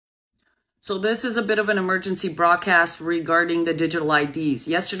So this is a bit of an emergency broadcast regarding the digital IDs.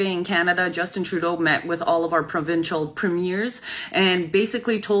 Yesterday in Canada, Justin Trudeau met with all of our provincial premiers and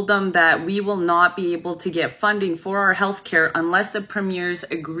basically told them that we will not be able to get funding for our healthcare unless the premiers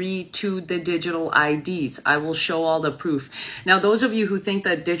agree to the digital IDs. I will show all the proof. Now, those of you who think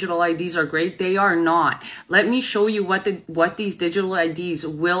that digital IDs are great, they are not. Let me show you what these digital IDs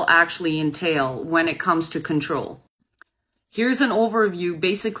will actually entail when it comes to control. Here's an overview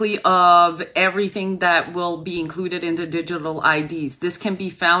basically of everything that will be included in the digital IDs. This can be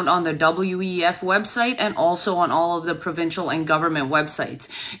found on the WEF website and also on all of the provincial and government websites.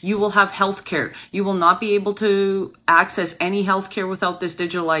 You will have healthcare. You will not be able to access any healthcare without this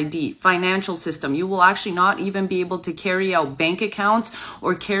digital ID. Financial system. You will actually not even be able to carry out bank accounts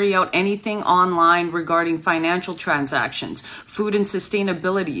or carry out anything online regarding financial transactions. Food and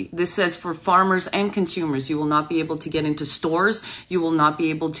sustainability. This says for farmers and consumers, you will not be able to get into stores. You will not be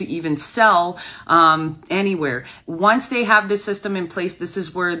able to even sell anywhere. Once they have this system in place, this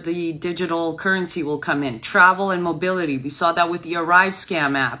is where the digital currency will come in. Travel and mobility. We saw that with the Arrive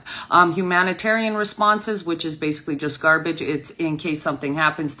scam app. Humanitarian responses, which is basically just garbage. It's in case something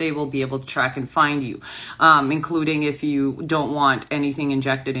happens, they will be able to track and find you, including if you don't want anything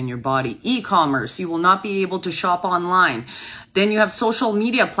injected in your body. E-commerce. You will not be able to shop online. Then you have social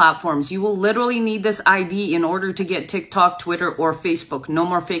media platforms. You will literally need this ID in order to get TikTok, Twitter, or Facebook. No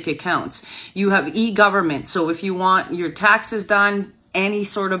more fake accounts. You have e-government. So if you want your taxes done, any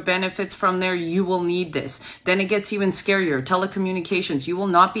sort of benefits from there, you will need this. Then it gets even scarier. Telecommunications. You will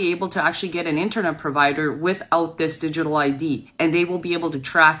not be able to actually get an internet provider without this digital ID, and they will be able to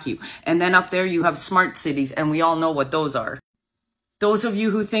track you. And then up there you have smart cities, and we all know what those are. Those of you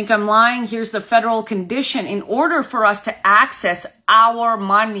who think I'm lying, here's the federal condition. In order for us to access our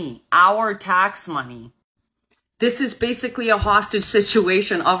money, our tax money, this is basically a hostage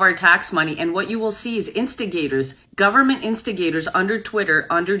situation of our tax money. And what you will see is instigators, government instigators under Twitter,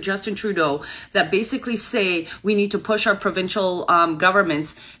 under Justin Trudeau, that basically say we need to push our provincial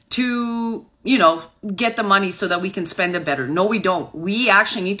governments to, get the money so that we can spend it better. No, we don't. We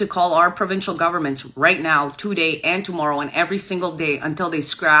actually need to call our provincial governments right now, today and tomorrow and every single day until they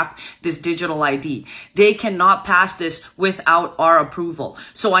scrap this digital ID. They cannot pass this without our approval.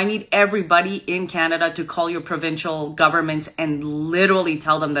 So I need everybody in Canada to call your provincial governments and literally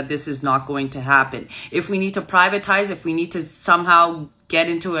tell them that this is not going to happen. If we need to privatize, if we need to somehow get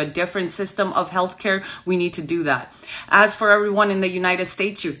into a different system of healthcare, we need to do that. As for everyone in the United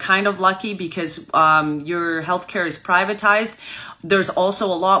States, you're kind of lucky because your healthcare is privatized. There's also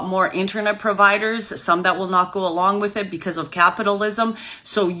a lot more internet providers, some that will not go along with it because of capitalism.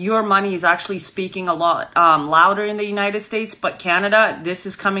 So your money is actually speaking a lot louder in the United States. But Canada, this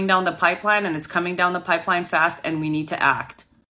is coming down the pipeline, and it's coming down the pipeline fast, and we need to act.